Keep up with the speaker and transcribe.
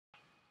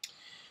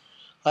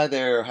Hi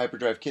there,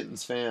 Hyperdrive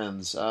Kittens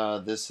fans.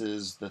 This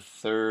is the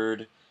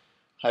third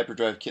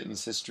Hyperdrive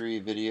Kittens history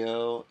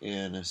video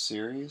in a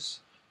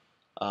series.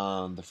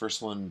 The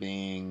first one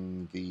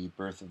being the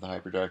birth of the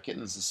Hyperdrive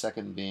Kittens, the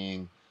second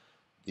being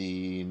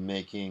the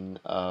making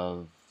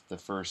of the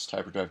first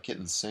Hyperdrive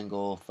Kittens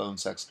single, Phone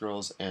Sex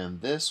Girls,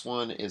 and this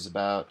one is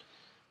about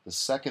the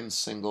second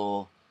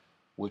single,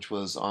 which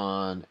was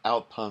on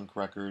Outpunk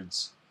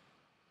Records.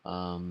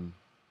 Um,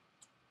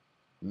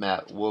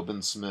 Matt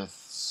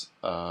Wobensmith's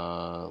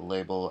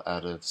label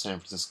out of San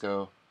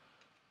Francisco.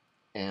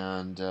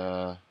 And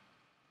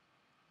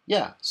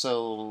yeah,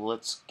 so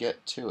let's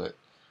get to it.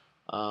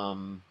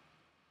 Um,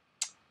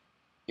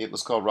 it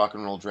was called Rock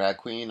and Roll Drag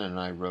Queen, and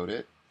I wrote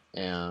it.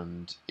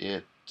 And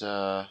it's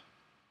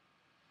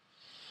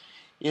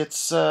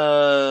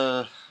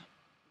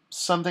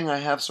something I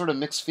have sort of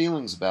mixed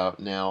feelings about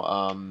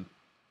now.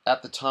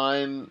 At the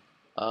time,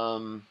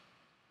 um,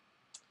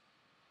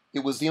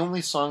 it was the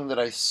only song that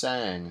I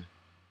sang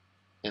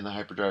in the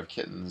Hyperdrive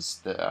Kittens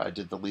that I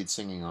did the lead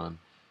singing on.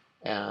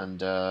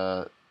 And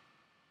and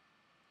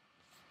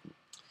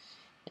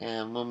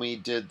when we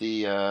did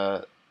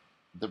the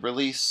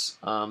release,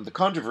 the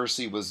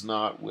controversy was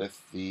not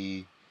with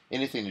the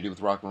anything to do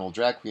with Rock and Roll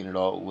Drag Queen at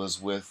all. It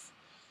was with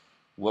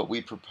what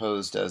we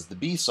proposed as the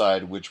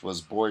B-side, which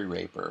was Boy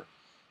Raper.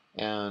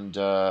 And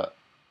Boy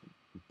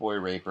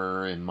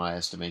Raper, in my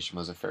estimation,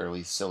 was a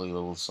fairly silly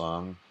little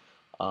song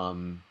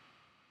um,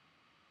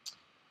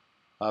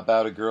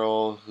 about a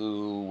girl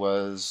who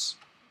was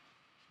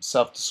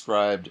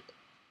self-described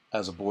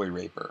as a boy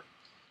raper.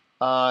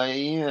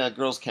 Yeah,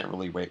 girls can't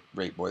really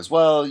rape boys.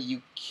 Well,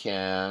 you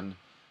can,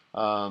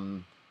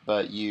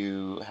 but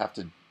you have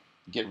to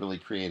get really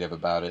creative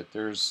about it.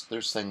 There's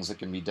things that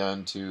can be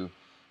done to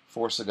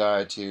force a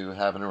guy to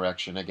have an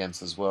erection against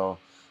his will.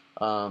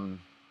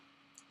 Um,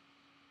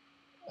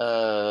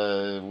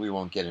 we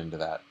won't get into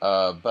that.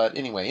 But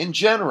anyway, in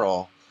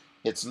general,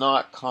 it's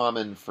not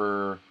common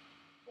for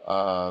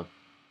uh,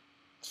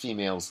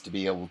 females to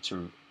be able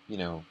to,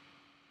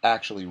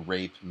 actually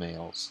rape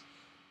males.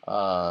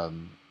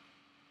 Um,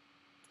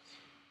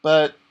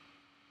 but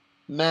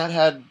Matt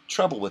had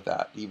trouble with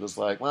that. He was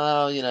like,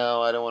 well,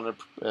 I don't want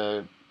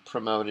to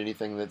promote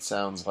anything that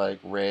sounds like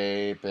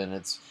rape, and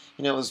it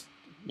was,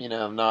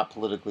 not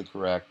politically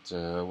correct,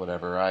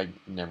 whatever. I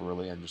never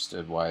really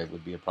understood why it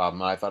would be a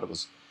problem. I thought it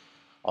was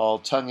all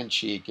tongue in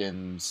cheek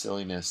and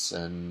silliness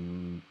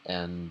and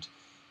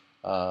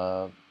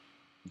uh,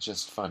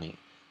 just funny.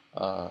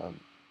 Uh,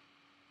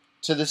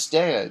 to this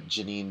day,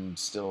 Janine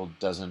still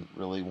doesn't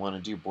really want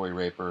to do Boy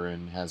Raper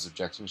and has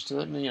objections to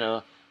it.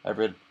 And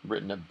I've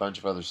written a bunch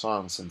of other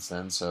songs since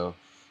then, so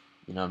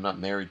I'm not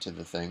married to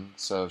the thing.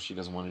 So if she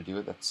doesn't want to do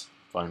it, that's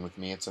fine with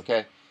me. It's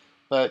okay.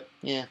 But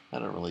yeah, I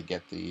don't really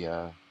get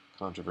the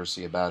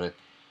controversy about it.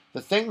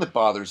 The thing that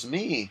bothers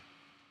me,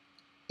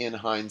 in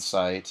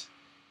hindsight,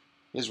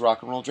 is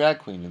Rock and Roll Drag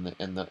Queen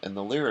and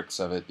the lyrics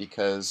of it,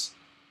 because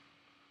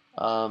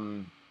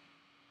um,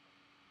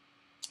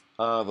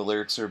 the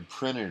lyrics are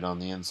printed on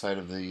the inside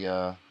of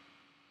the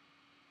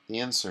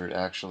insert.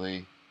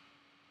 Actually,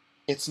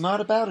 it's not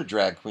about a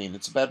drag queen.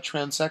 It's about a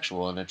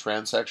transsexual, and a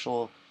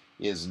transsexual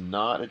is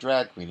not a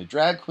drag queen. A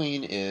drag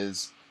queen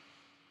is,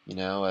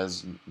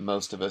 as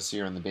most of us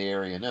here in the Bay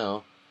Area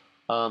know,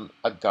 a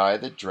guy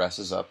that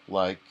dresses up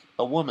like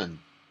a woman,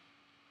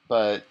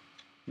 but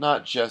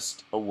not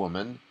just a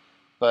woman,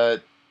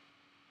 but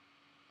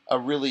a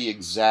really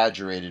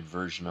exaggerated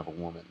version of a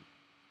woman.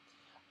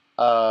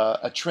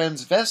 A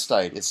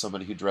transvestite is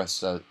somebody who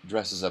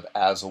dresses up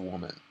as a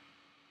woman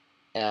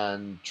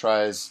and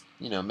tries,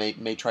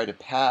 may try to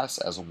pass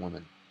as a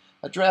woman.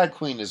 A drag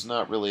queen is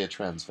not really a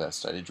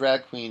transvestite. A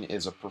drag queen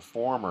is a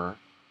performer.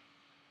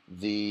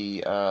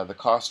 The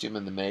costume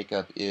and the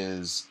makeup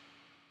is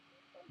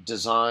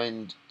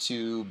designed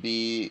to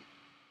be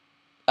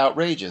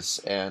outrageous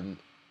and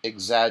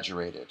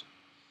exaggerated.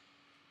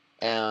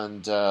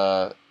 And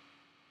a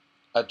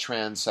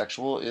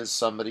transsexual is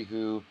somebody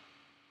who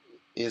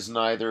is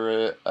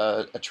neither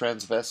a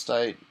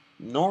transvestite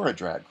nor a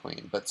drag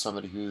queen, but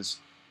somebody who's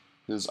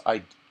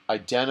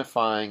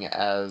identifying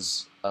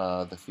as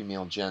the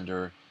female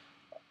gender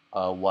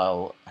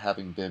while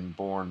having been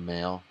born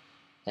male.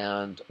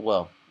 And,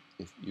 well,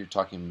 if you're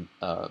talking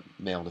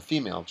male to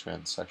female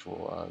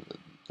transsexual,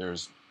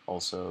 there's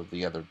also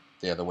the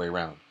other way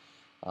around,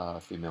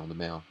 female to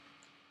male.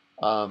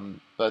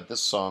 But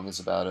this song is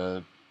about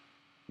a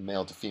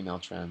male to female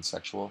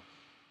transsexual,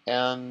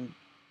 and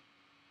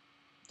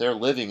they're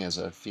living as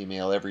a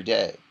female every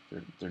day.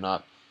 They're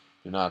not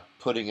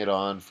putting it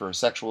on for a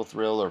sexual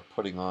thrill or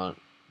putting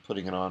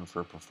it on for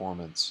a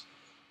performance.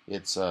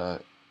 It's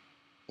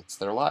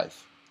their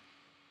life.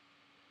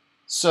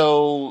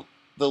 So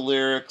the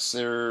lyrics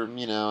are,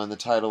 and the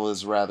title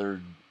is rather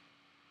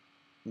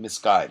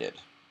misguided.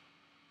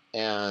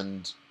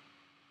 And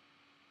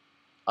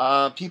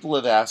people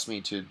have asked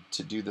me to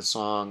do the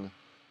song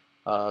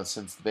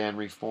since the band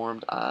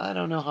reformed. I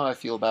don't know how I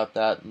feel about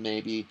that.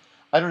 Maybe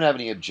I don't have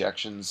any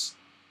objections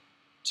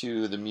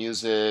to the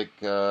music.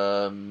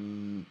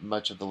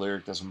 Much of the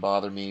lyric doesn't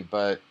bother me,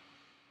 but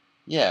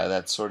yeah,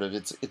 that's sort of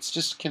it's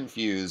just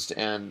confused,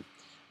 and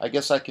I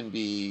guess I can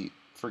be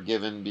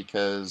forgiven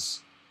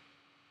because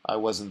I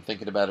wasn't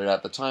thinking about it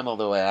at the time,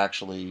 although I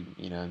actually,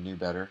 knew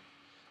better.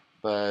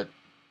 But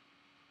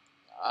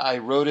I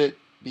wrote it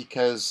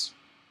because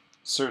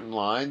certain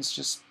lines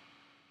just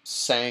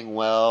sang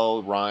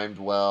well, rhymed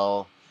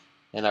well,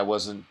 and I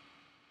wasn't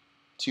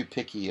too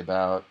picky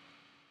about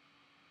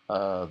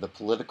the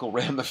political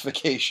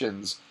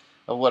ramifications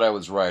of what I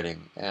was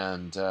writing.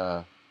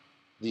 And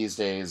these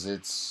days,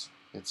 it's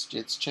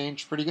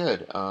changed pretty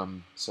good.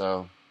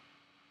 So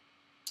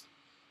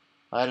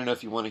I don't know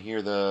if you want to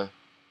hear the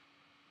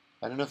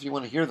I don't know if you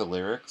want to hear the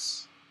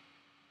lyrics.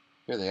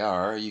 Here they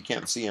are. You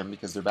can't see them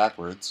because they're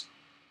backwards,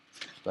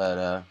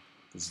 but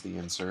this is the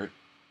insert.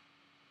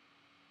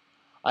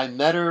 I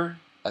met her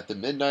at the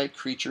Midnight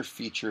Creature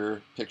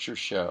Feature Picture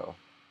Show.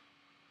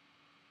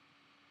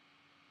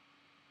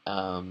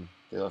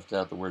 They left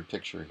out the word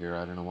picture here.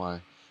 I don't know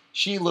why.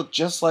 She looked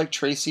just like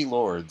Tracy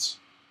Lords.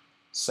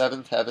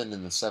 Seventh Heaven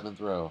in the Seventh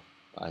Row.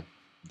 I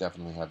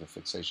definitely have a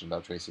fixation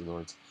about Tracy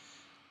Lords.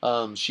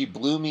 She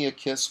blew me a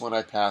kiss when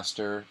I passed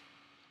her.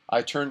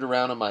 I turned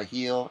around on my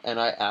heel and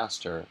I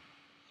asked her,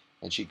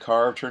 and she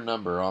carved her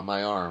number on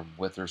my arm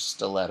with her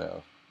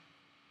stiletto.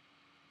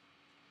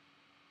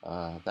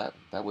 That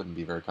wouldn't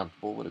be very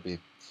comfortable, would it be?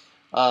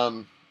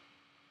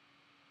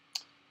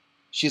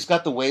 She's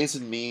got the ways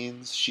and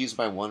means. She's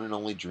my one and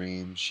only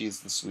dream.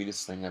 She's the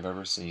sweetest thing I've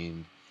ever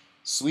seen.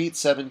 Sweet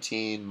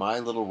 17, my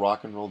little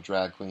rock and roll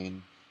drag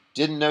queen.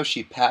 Didn't know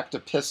she packed a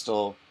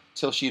pistol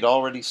till she'd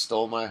already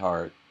stole my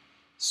heart.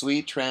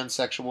 Sweet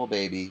transsexual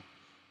baby.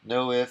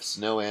 No ifs,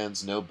 no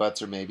ands, no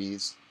buts or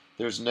maybes.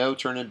 There's no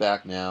turning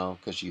back now,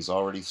 'cause she's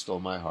already stole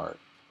my heart.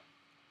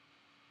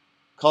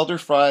 Called her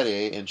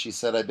Friday, and she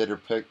said I better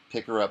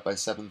pick her up by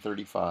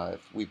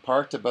 7:35. We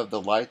parked above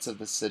the lights of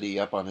the city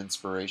up on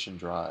Inspiration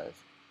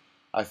Drive.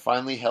 I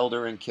finally held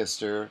her and kissed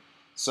her,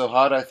 so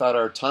hot I thought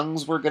our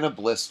tongues were gonna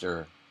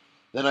blister.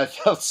 Then I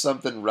felt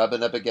something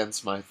rubbing up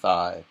against my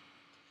thigh.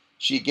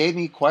 She gave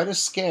me quite a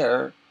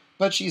scare,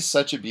 but she's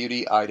such a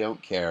beauty I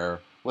don't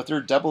care, with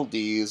her double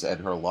D's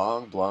and her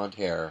long blonde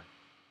hair.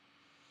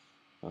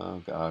 Oh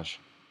gosh.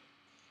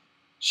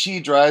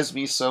 She drives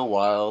me so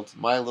wild,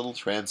 my little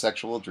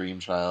transsexual dream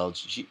child.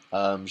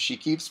 She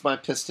keeps my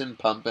piston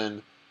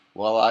pumping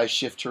while I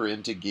shift her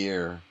into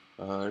gear.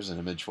 Oh, there's an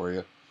image for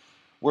you.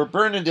 We're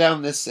burning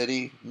down this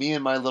city, me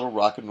and my little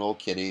rock and roll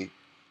kitty.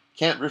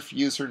 Can't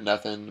refuse her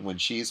nothing when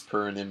she's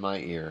purring in my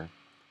ear.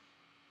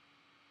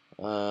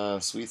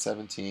 Sweet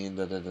 17,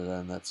 da da da da.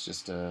 And that's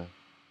just a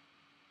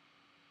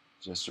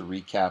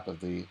recap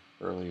of the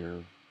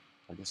earlier.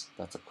 I guess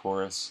that's a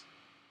chorus.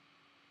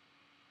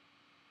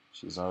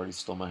 She's already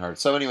stole my heart.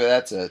 So anyway,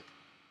 that's it.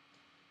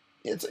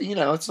 It's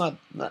it's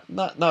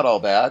not all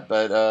bad,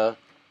 but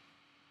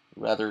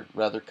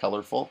rather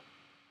colorful.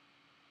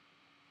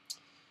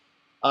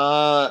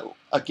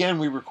 Again,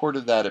 we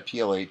recorded that at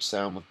PLH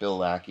Sound with Bill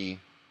Lackey,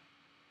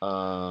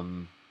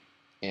 and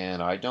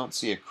I don't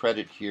see a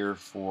credit here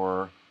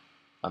for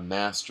a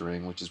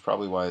mastering, which is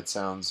probably why it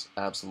sounds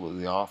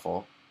absolutely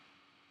awful.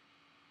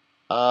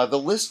 The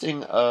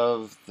listing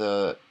of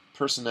the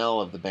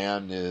personnel of the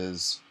band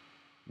is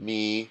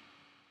me,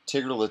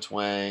 Tigger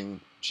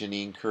LaTwang,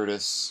 Janine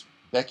Curtis,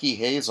 Becky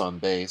Hayes on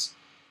bass,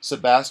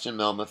 Sebastian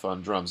Melmoth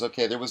on drums.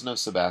 Okay, there was no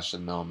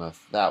Sebastian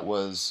Melmoth.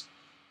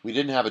 We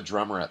didn't have a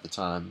drummer at the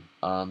time.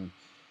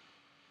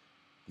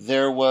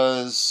 There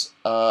was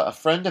a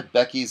friend of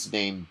Becky's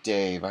named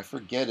Dave. I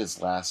forget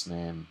his last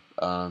name.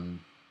 And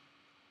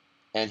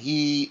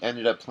he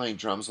ended up playing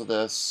drums with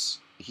us.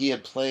 He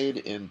had played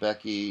in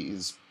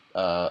Becky's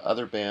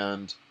other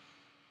band,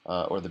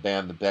 or the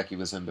band that Becky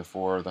was in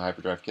before, the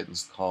Hyperdrive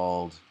Kittens,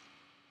 called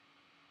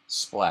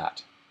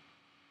Splat.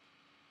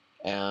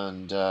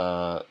 And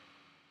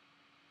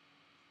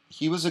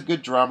he was a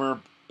good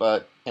drummer,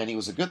 and he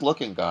was a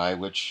good-looking guy,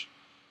 which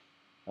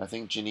I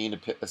think Janine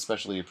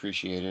especially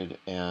appreciated,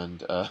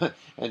 and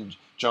and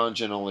John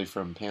Ginoli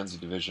from Pansy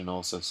Division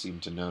also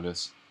seemed to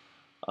notice.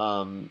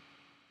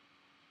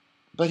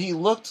 But he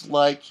looked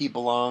like he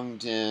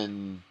belonged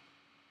in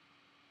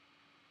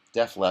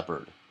Def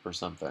Leppard or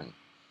something.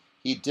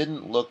 He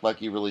didn't look like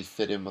he really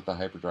fit in with the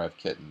Hyperdrive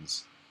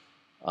Kittens.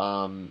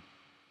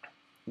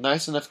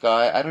 Nice enough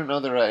guy. I don't know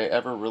that I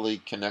ever really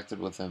connected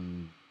with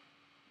him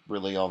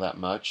really all that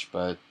much,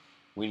 but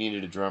we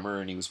needed a drummer,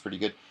 and he was pretty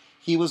good.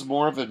 He was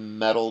more of a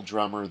metal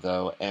drummer,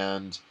 though,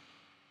 and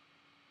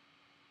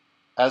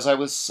as I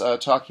was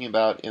talking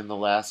about in the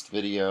last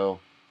video,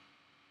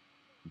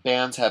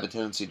 bands have a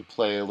tendency to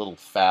play a little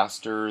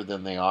faster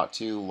than they ought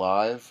to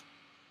live.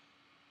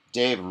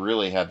 Dave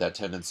really had that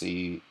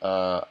tendency.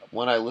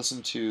 When I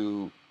listened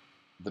to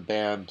the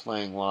band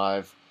playing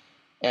live,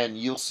 and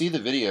you'll see the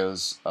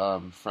videos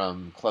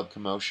from Club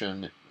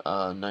Commotion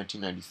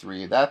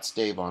 1993, that's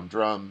Dave on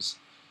drums.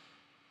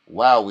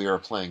 Wow, we are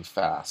playing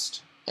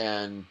fast.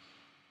 And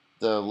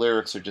the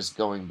lyrics are just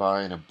going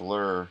by in a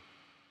blur.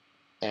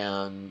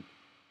 And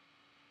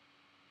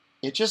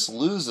it just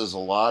loses a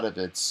lot of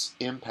its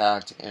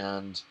impact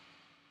and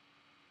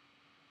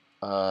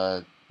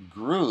uh,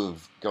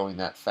 groove going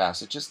that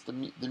fast. It just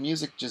the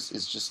music just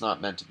is just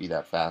not meant to be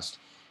that fast,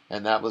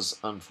 and that was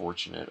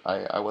unfortunate.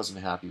 I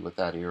wasn't happy with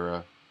that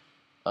era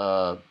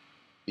uh,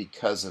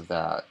 because of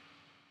that.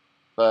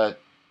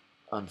 But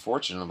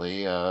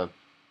unfortunately,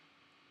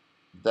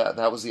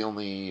 that was the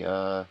only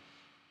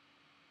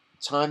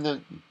time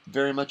that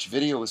very much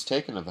video was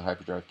taken of the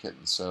Hyperdrive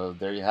Kittens. So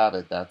there you have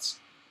it. That's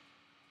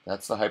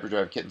the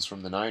Hyperdrive Kittens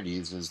from the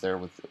 '90s. Is there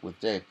with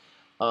Dave?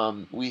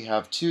 We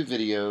have two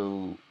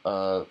video.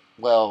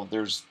 Well,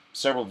 there's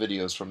several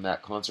videos from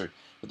that concert,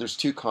 but there's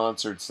two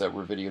concerts that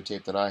were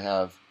videotaped that I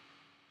have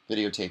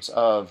videotapes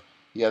of.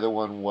 The other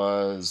one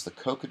was the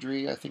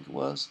Cocodrie, I think it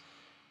was,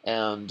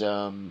 and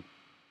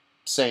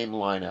same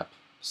lineup.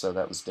 So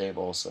that was Dave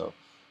also.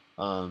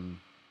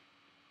 Um,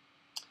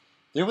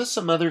 there was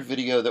some other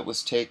video that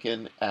was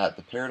taken at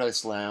the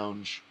Paradise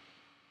Lounge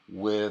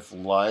with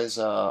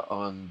Liza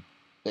on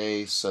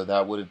bass, so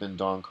that would have been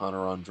Don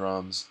Connor on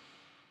drums.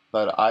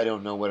 But I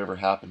don't know whatever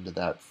happened to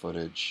that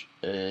footage.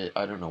 I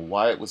don't know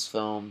why it was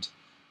filmed.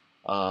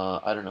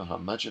 I don't know how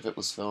much of it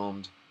was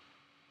filmed,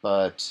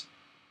 but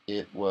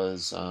it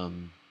was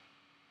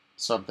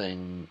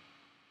something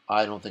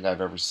I don't think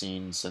I've ever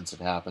seen since it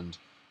happened.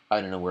 I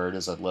don't know where it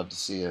is. I'd love to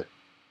see it.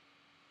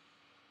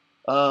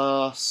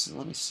 So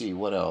let me see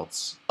what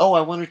else. Oh,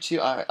 I wanted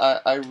to.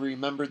 I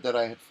remembered that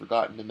I had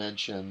forgotten to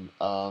mention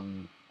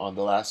on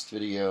the last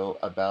video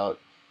about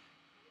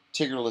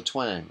Tigger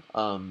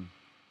LaTwang.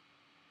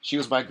 She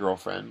was my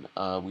girlfriend.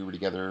 We were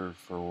together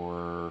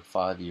for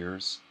 5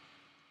 years,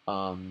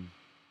 um,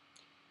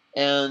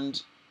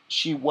 and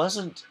she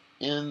wasn't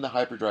in the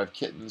Hyperdrive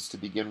Kittens to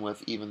begin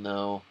with, even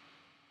though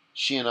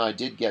she and I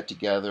did get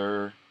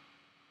together.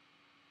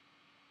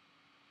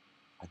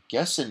 I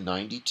guess in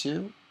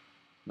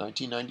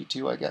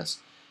 1992, I guess.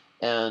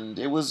 And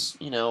it was,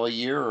 a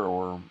year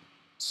or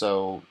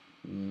so,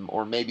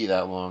 or maybe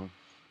that long,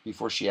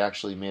 before she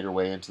actually made her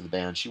way into the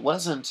band. She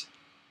wasn't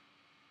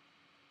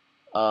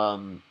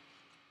um,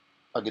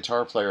 a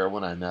guitar player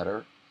when I met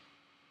her.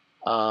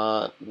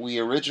 We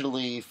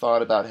originally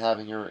thought about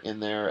having her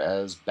in there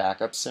as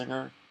backup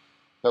singer,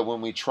 but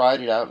when we tried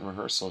it out in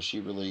rehearsal,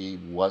 she really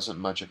wasn't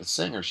much of a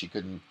singer. She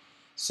couldn't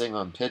sing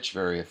on pitch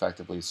very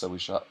effectively, so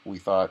we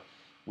thought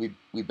we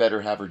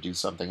better have her do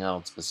something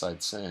else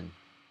besides sing.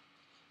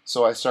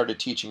 So I started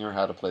teaching her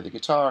how to play the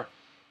guitar,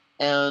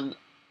 and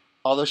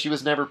although she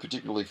was never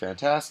particularly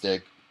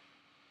fantastic,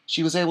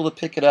 she was able to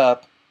pick it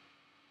up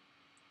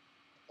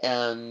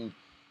and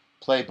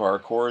play bar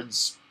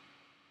chords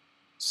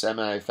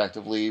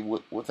semi-effectively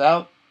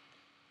without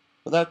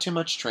too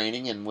much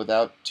training and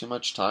without too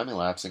much time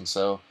elapsing.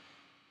 So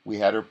we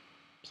had her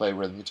play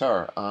rhythm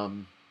guitar.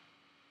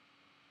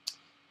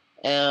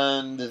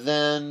 And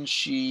then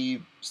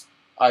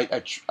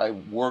I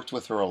worked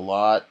with her a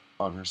lot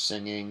on her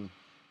singing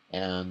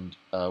and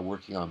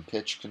working on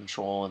pitch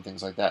control and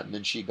things like that. And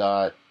then she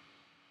got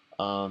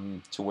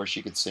to where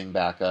she could sing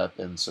backup,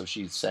 and so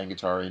she sang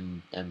guitar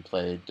and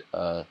played.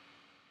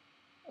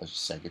 She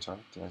sang guitar.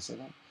 Did I say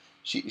that?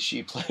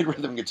 She played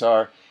rhythm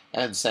guitar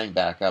and sang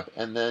backup.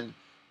 And then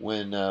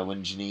when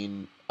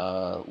Janine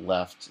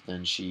left,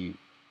 then she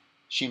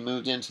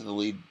moved into the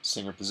lead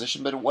singer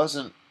position, but it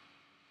wasn't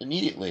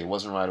immediately. It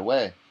wasn't right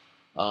away.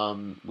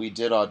 We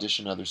did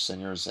audition other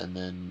singers, and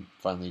then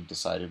finally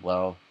decided,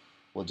 well,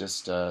 we'll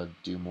just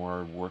do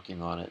more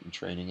working on it and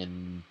training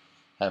and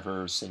have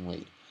her sing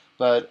lead.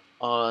 But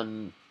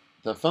on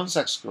the Phone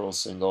Sex Girls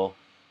single,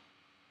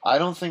 I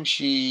don't think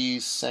she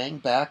sang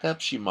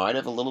backup. She might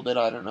have a little bit.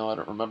 I don't know. I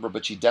don't remember.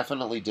 But she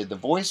definitely did the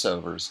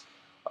voiceovers.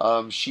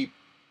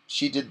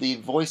 She did the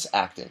voice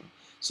acting.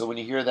 So when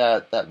you hear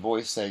that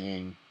voice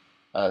singing,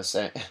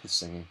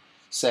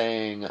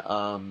 saying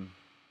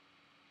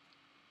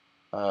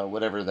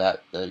whatever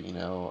that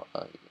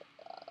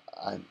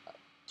I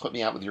put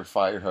me out with your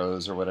fire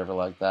hose or whatever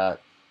like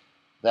that.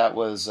 That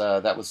was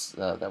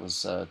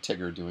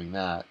Tigger doing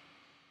that,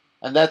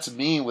 and that's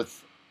me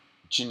with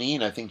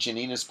Janine. I think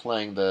Janine is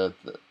playing the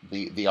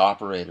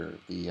operator,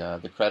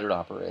 the credit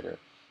operator,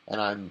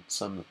 and I'm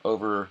some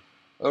over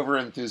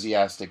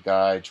enthusiastic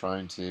guy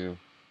trying to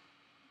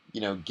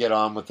get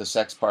on with the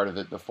sex part of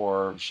it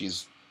before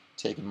she's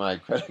taken my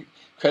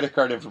credit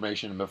card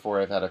information and before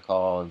I've had a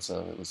call, and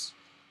so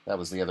that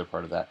was the other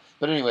part of that.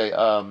 But anyway,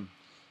 on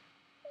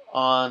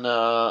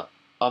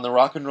on the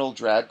Rock and Roll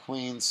Drag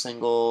Queen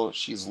single,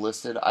 she's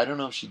listed. I don't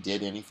know if she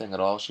did anything at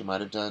all. She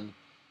might have done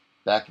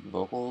backing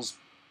vocals,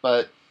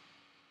 but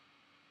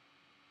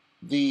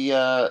the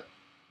uh,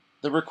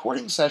 the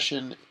recording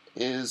session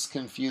is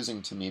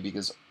confusing to me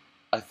because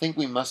I think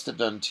we must have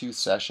done two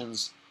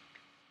sessions,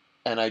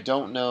 and I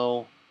don't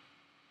know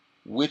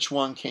which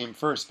one came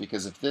first,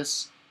 because if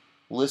this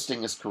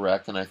listing is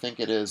correct, and I think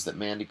it is, that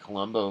Mandy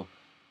Colombo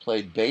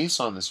played bass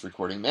on this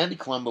recording. Mandy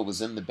Colombo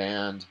was in the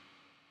band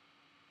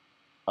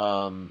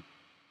um,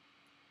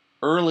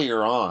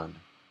 earlier on,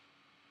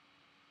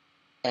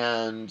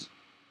 and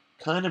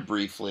kind of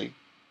briefly,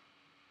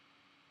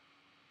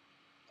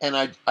 and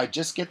I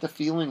just get the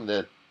feeling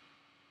that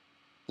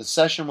the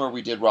session where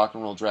we did Rock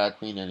and Roll Drag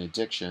Queen and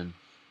Addiction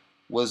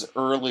was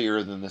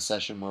earlier than the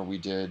session where we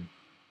did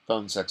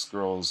Phone Sex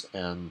Girls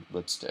and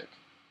Lipstick.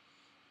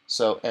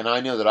 So, and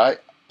I know that I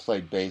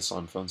played bass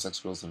on Phone Sex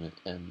Girls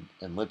and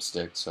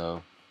Lipstick,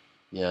 so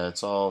yeah,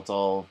 it's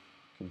all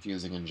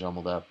confusing and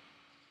jumbled up.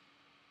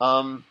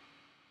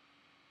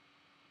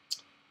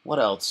 What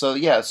else? So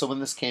yeah, so when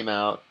this came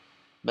out,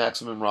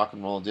 Maximum Rock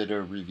and Roll did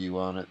a review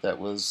on it that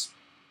was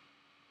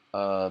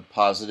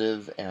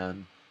positive,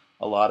 and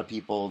a lot of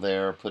people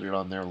there put it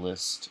on their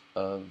list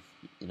of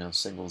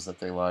singles that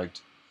they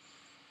liked,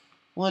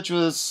 which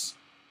was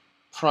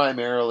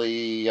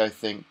primarily, I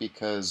think,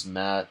 because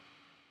Matt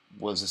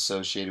was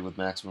associated with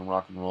Maximum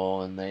Rock and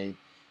Roll, and they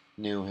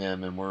knew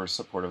him and were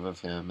supportive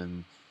of him,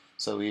 and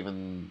so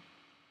even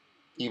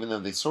though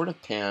they sort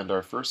of panned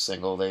our first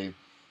single, they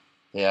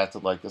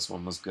acted like this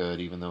one was good,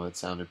 even though it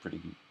sounded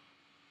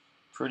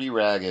pretty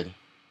ragged.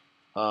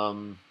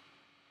 But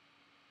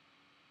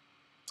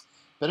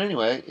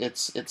anyway,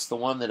 it's the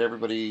one that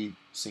everybody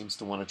seems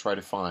to want to try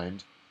to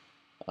find.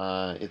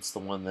 It's the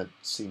one that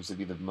seems to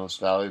be the most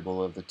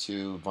valuable of the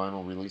two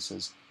vinyl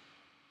releases.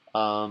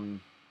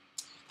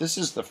 This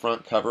is the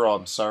front cover.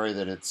 I'm sorry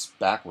that it's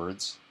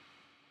backwards.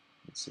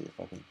 Let's see if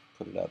I can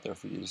put it out there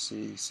for you to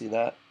see. See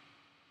that?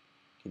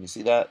 Can you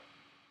see that?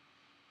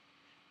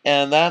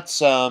 And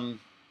that's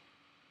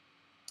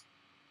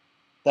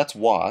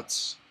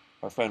Watts,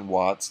 our friend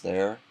Watts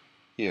here,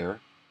 the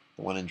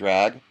one in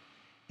drag.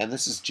 And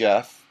this is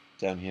Jeff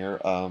down here,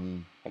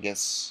 I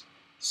guess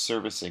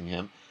servicing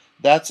him.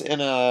 That's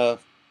in a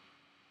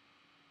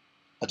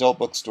adult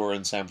bookstore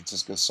in San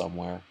Francisco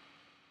somewhere.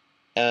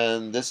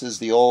 And this is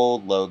the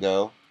old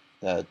logo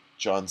that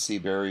John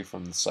Seabury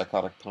from the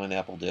Psychotic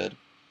Pineapple did.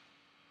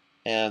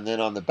 And then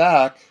on the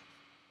back,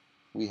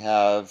 we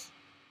have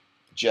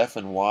Jeff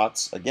and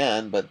Watts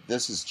again, but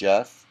this is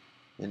Jeff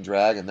in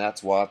drag, and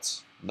that's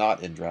Watts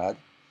not in drag.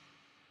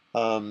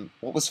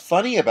 What was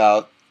funny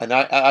about, and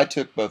I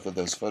took both of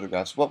those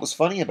photographs, what was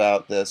funny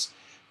about this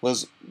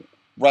was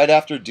right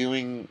after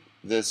doing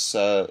this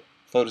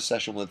photo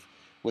session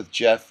with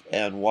Jeff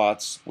and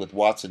Watts, with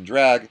Watts in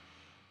drag,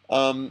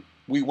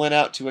 we went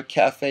out to a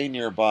cafe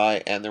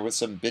nearby, and there was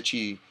some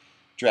bitchy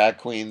drag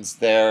queens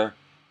there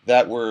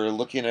that were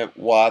looking at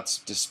Watts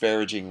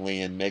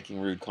disparagingly and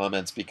making rude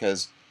comments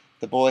because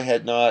the boy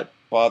had not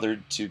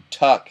bothered to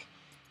tuck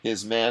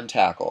his man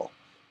tackle,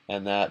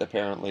 and that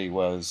apparently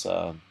was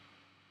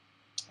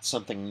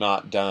something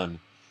not done.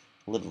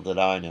 Little did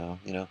I know,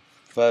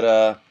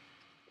 But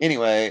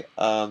anyway,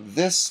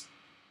 this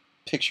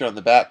picture on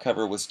the back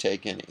cover was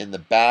taken in the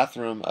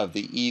bathroom of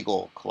the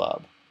Eagle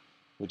Club,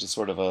 which is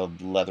sort of a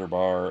leather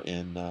bar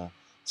in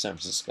San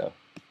Francisco.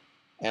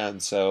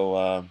 And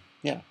so,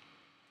 yeah.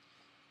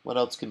 What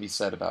else can be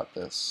said about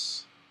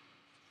this?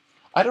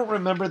 I don't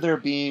remember there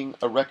being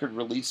a record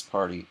release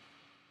party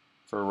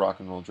for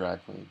Rock and Roll Drag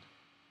Queen.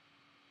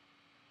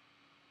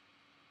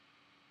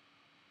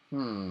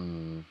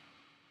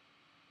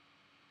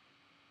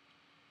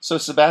 So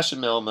Sebastian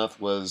Melmoth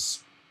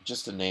was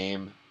just a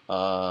name,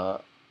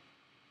 but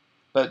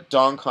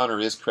Don Connor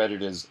is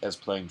credited as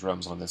playing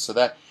drums on this. So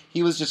that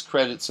he was just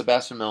credited,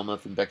 Sebastian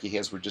Melmoth and Becky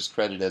Hayes were just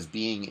credited as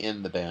being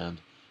in the band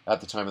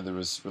at the time of the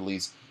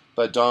release.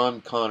 But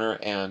Don Connor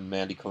and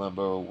Mandy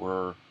Colombo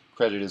were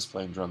credited as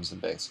playing drums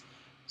and bass.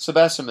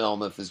 Sebastian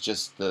Melmoth is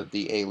just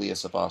the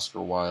alias of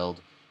Oscar Wilde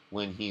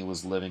when he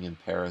was living in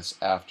Paris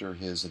after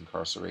his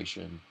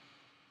incarceration.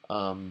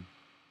 And,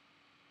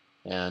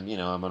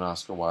 I'm an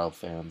Oscar Wilde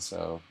fan,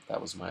 so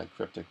that was my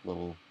cryptic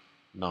little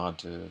nod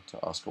to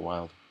Oscar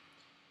Wilde.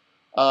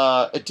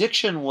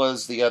 Addiction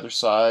was the other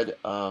side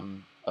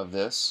of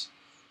this,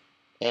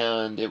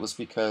 and it was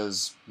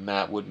because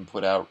Matt wouldn't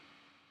put out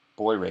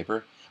Boy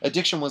Raper.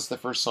 Addiction was the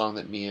first song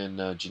that me and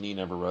Janine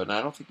ever wrote, and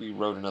I don't think we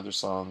wrote another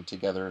song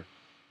together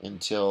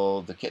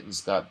until the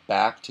Kittens got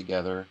back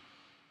together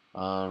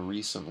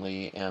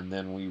recently, and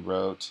then we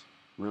wrote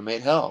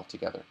Roommate Hell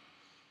together.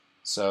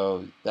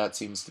 So that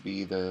seems to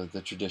be the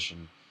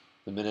tradition.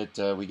 The minute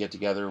we get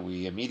together,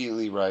 we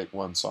immediately write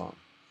one song.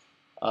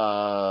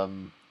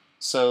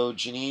 So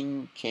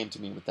Janine came to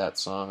me with that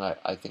song.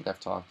 I think I've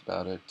talked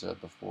about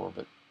it before,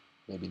 but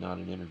maybe not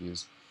in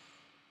interviews.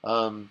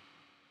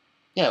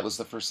 Yeah, it was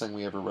the first thing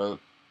we ever wrote.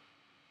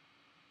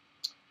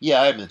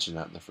 Yeah, I mentioned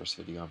that in the first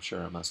video. I'm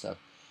sure I must have.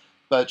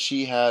 But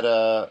she had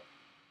a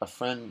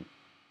friend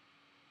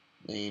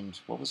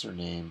named, what was her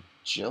name?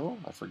 Jill?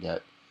 I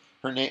forget.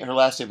 Her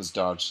last name was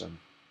Dodgson,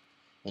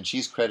 and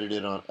she's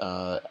credited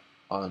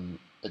on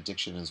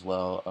Addiction as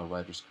well, a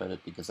writer's credit,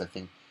 because I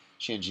think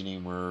she and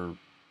Janine were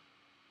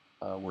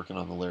working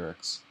on the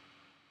lyrics,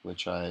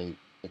 which I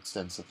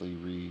extensively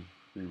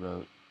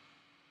rewrote.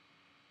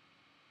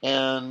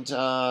 And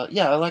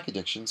yeah, I like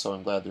Addiction, so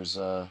I'm glad there's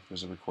a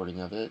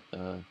recording of it.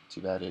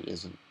 Too bad it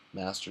isn't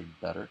mastered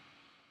better,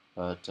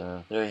 but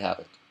there you have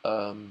it.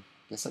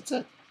 Guess that's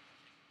it.